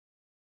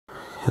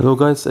Hello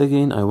guys,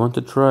 again I want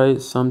to try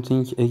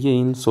something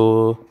again,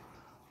 so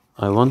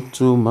I want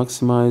to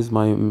maximize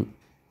my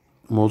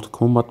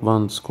Kombat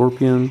 1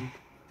 Scorpion.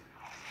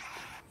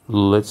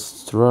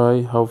 Let's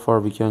try how far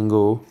we can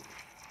go.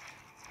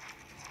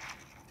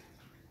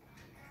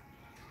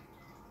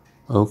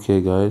 Okay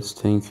guys,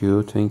 thank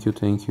you. Thank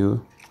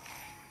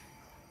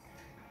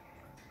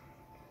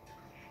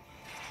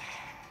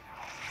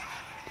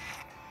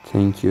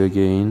you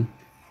again.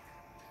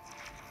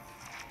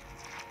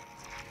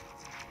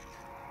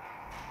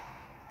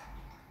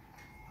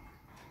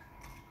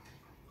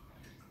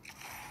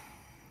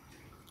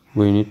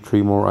 We need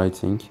 3 more, I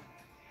think.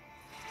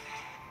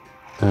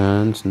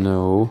 And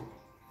no.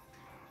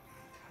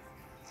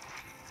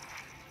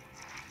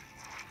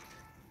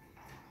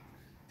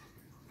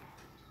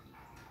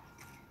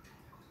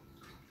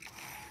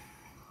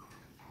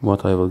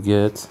 What I will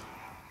get?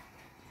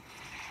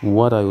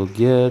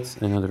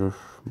 Another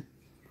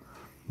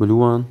blue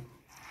one.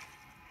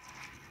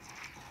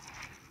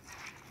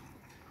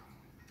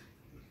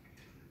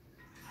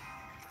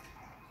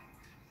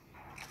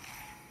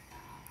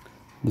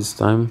 This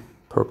time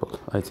purple,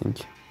 I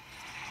think.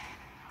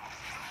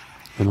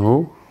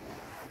 No.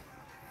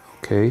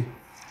 Okay.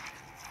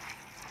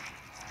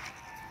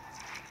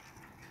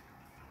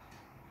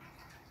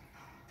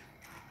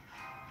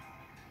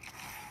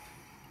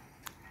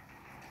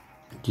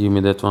 Give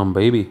me that one,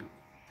 baby.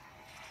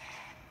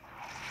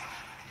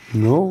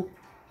 No.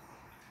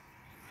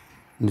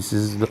 This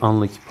is the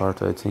unlucky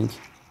part, I think.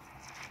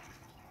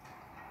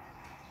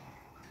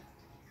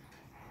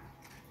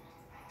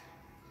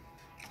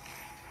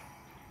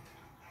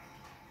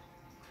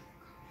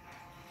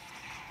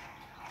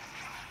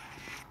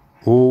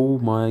 Oh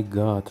my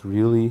god,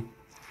 really?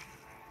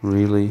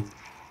 Really?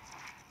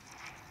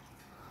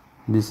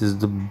 This is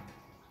the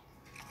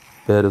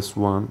baddest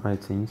one, I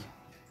think.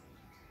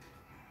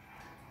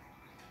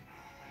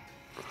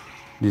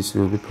 This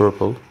will be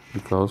purple,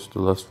 because the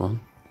last one.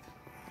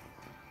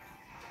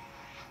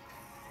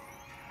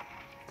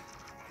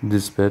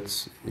 This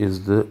pet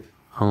is the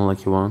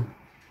unlucky one.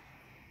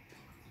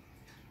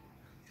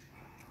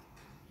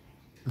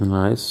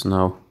 Nice,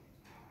 now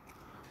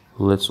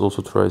let's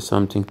also try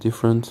something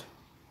different.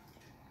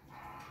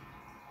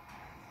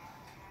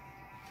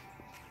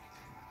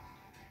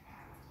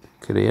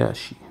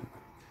 Kobayashi.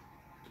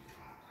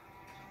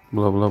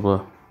 Blah blah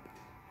blah.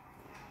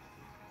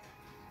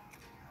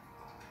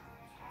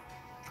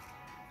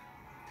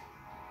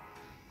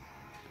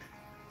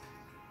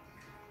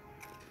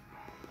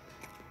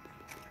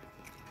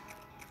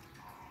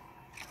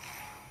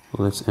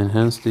 Let's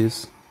enhance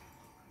this.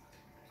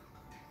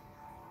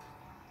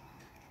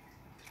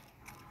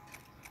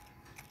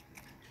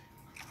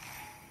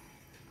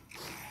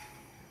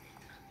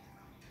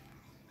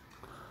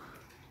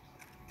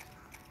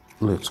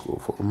 Let's go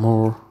for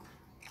more.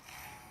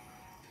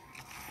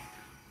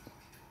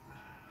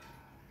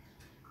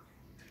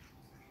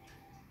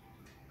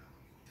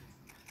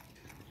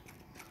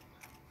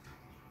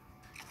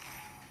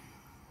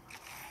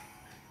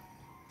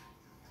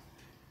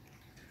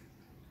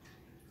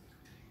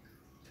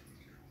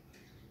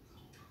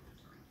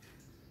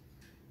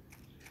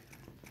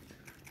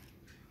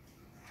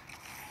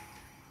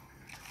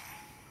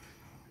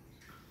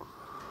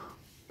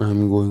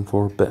 I'm going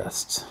for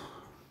best.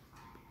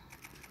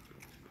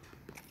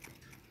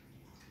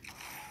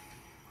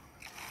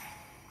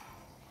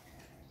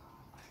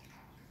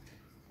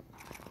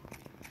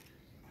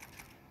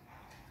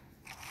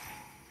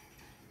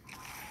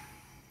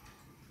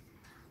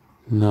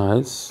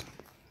 Nice.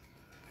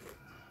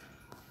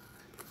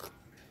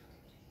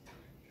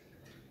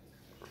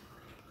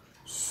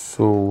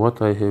 So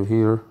what I have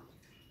here?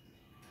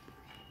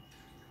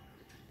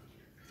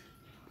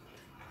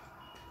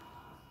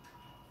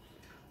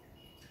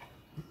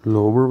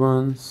 Lower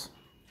ones.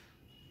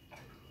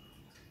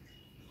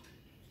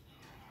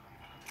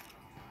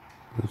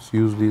 Let's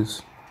use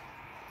this.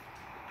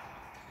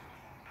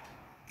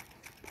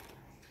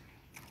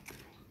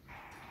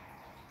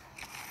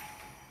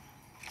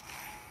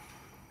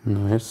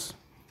 Nice.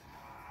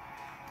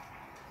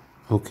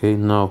 Okay,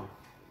 now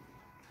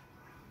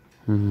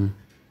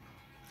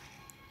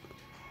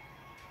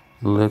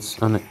let's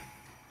unequip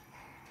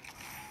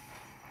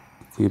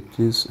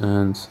this,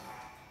 and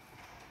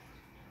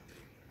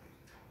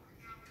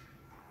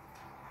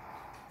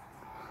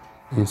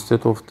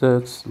instead of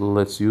that,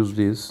 let's use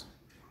this.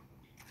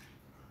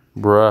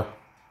 Bruh.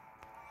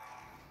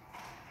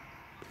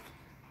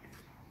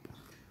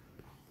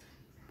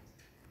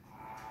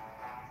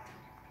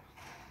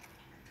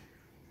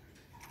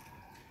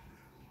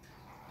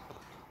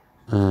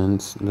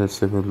 And let's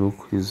have a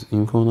look his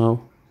info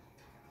now.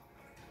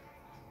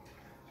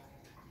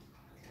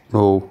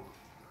 Oh,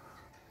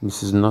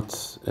 this is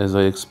not as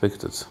I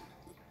expected.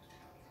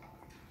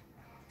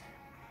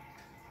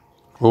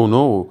 Oh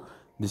no,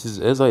 this is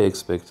as I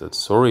expected.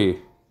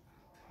 Sorry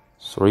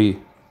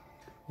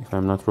if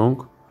I'm not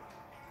wrong.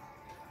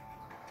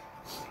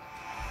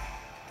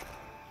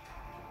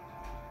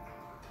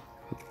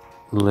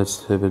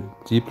 Let's have a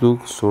deep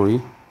look.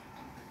 Sorry.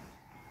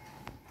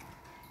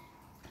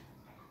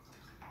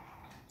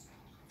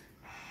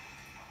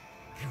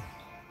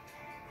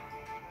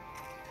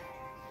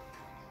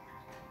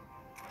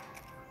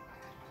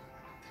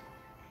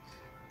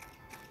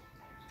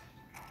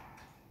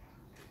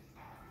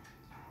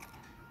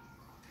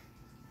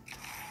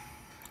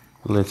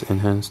 Let's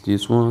enhance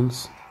these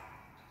ones.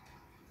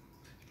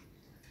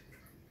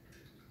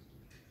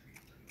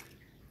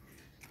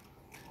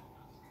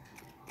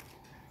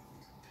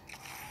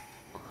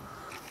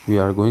 We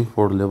are going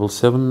for level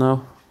 7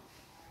 now.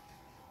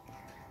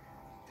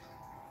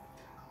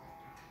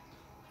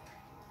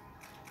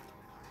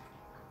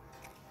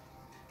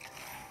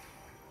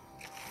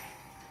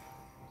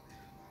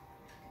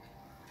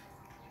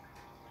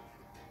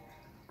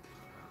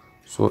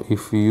 So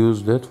if we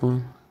use that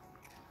one,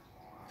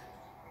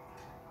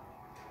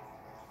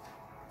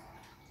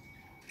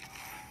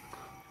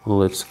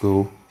 let's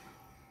go.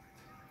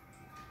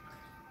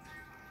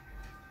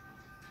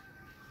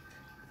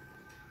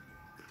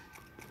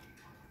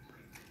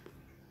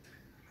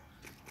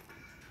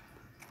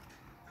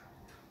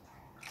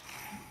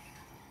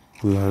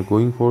 We are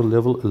going for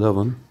level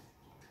 11.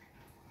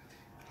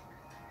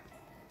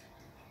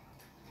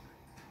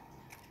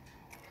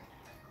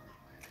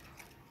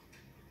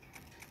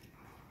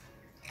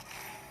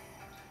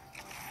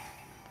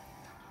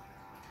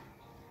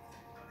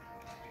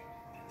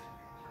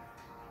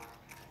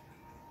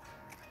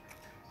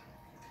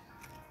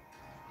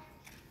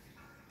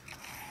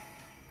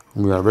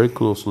 We are very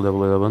close to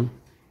level 11.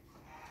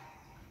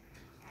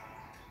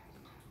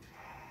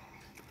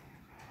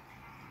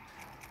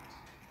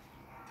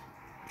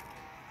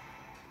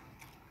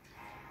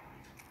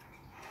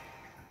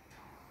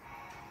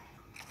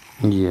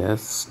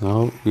 Yes,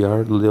 now we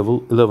are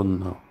level 11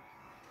 now.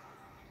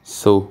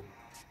 So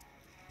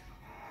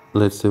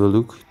let's have a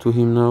look to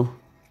him now.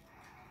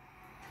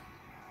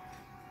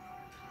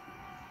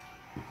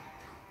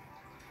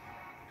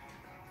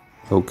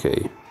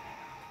 Okay.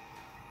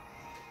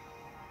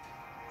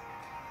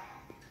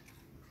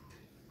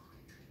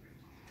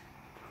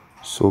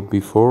 So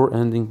before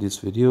ending this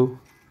video,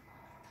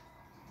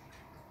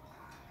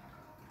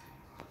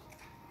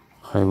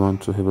 I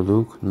want to have a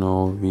look.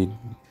 No, we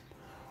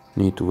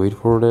need to wait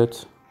for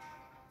that.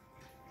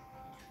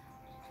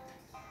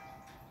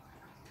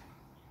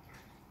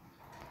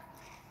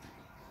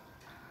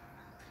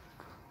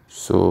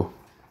 So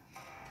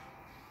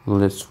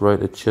let's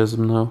write a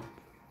chasm now.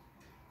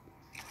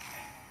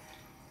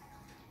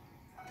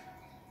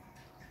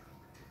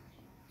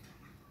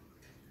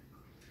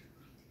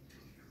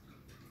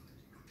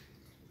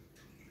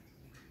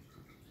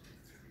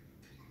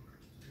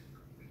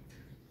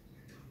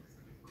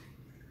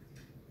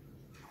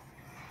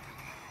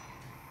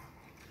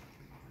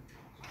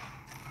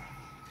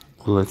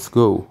 Let's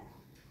go.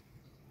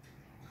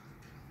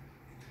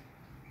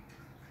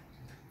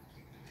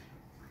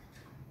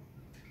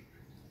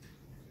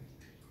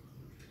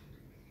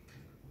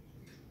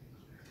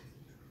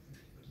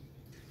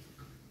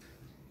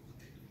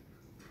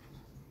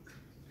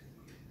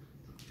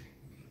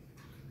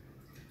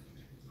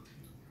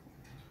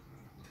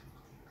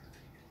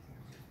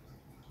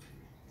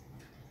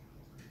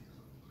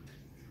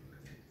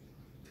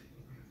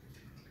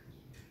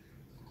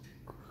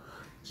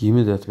 Give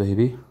me that,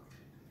 baby.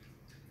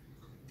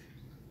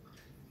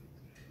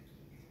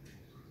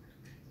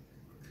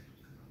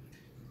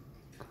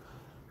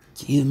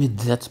 Give me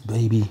that,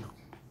 baby.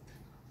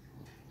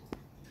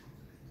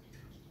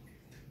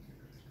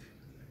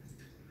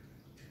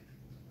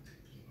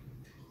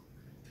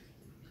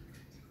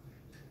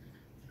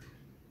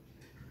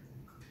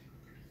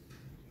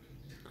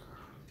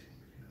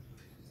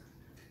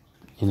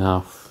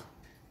 Enough.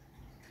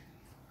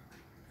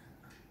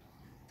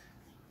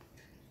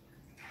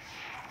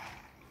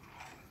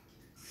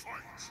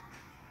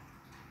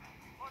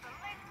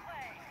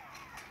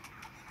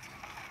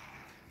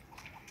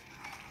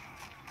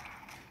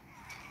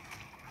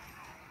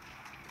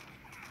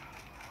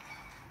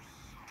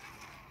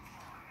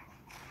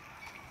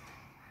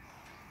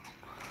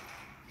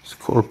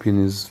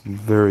 Scorpion is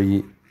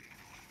very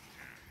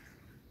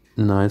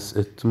nice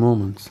at the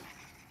moment.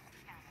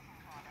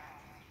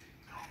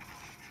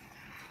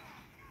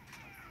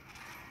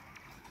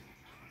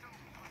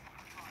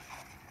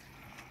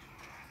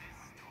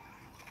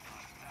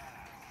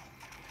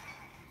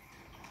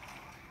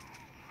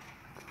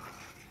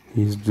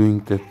 He's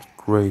doing that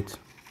great.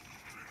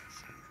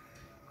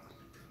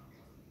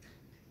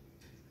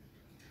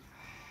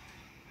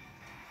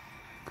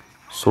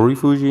 Sorry,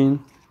 Fujin.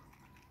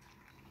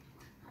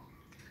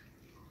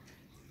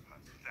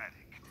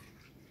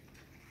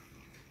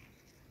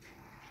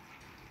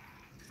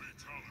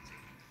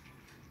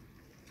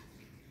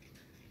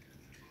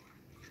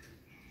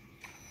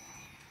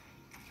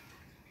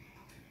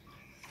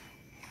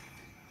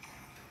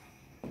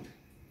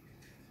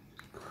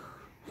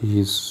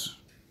 He's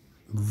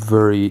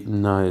very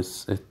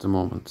nice at the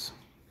moment.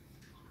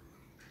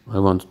 I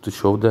wanted to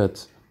show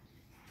that.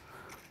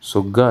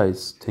 So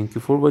guys, thank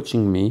you for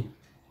watching me.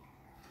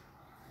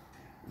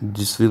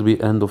 This will be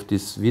end of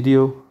this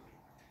video.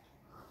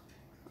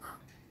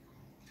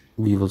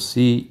 We will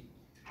see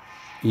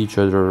each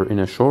other in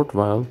a short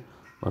while,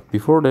 but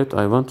before that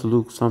I want to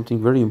look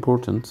something very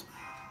important,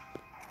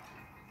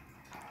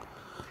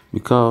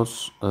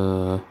 because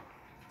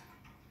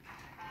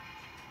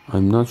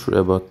I'm not sure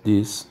about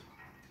this.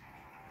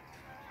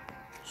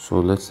 So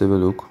let's have a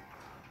look.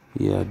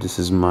 Yeah, this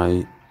is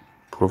my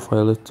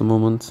profile at the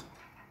moment,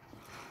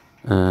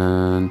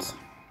 and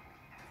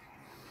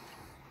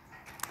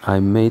I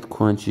made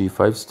Quanchi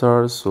 5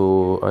 stars,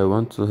 so I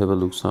want to have a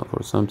look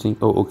for something.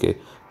 Oh, okay,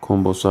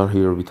 Kombos are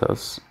here with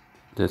us.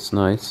 That's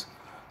nice.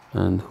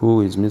 And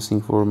who is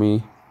missing for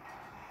me?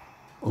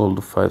 All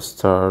the 5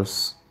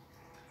 stars.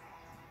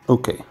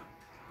 Okay,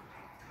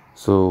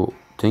 so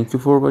thank you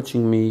for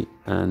watching me,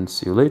 and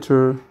see you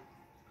later.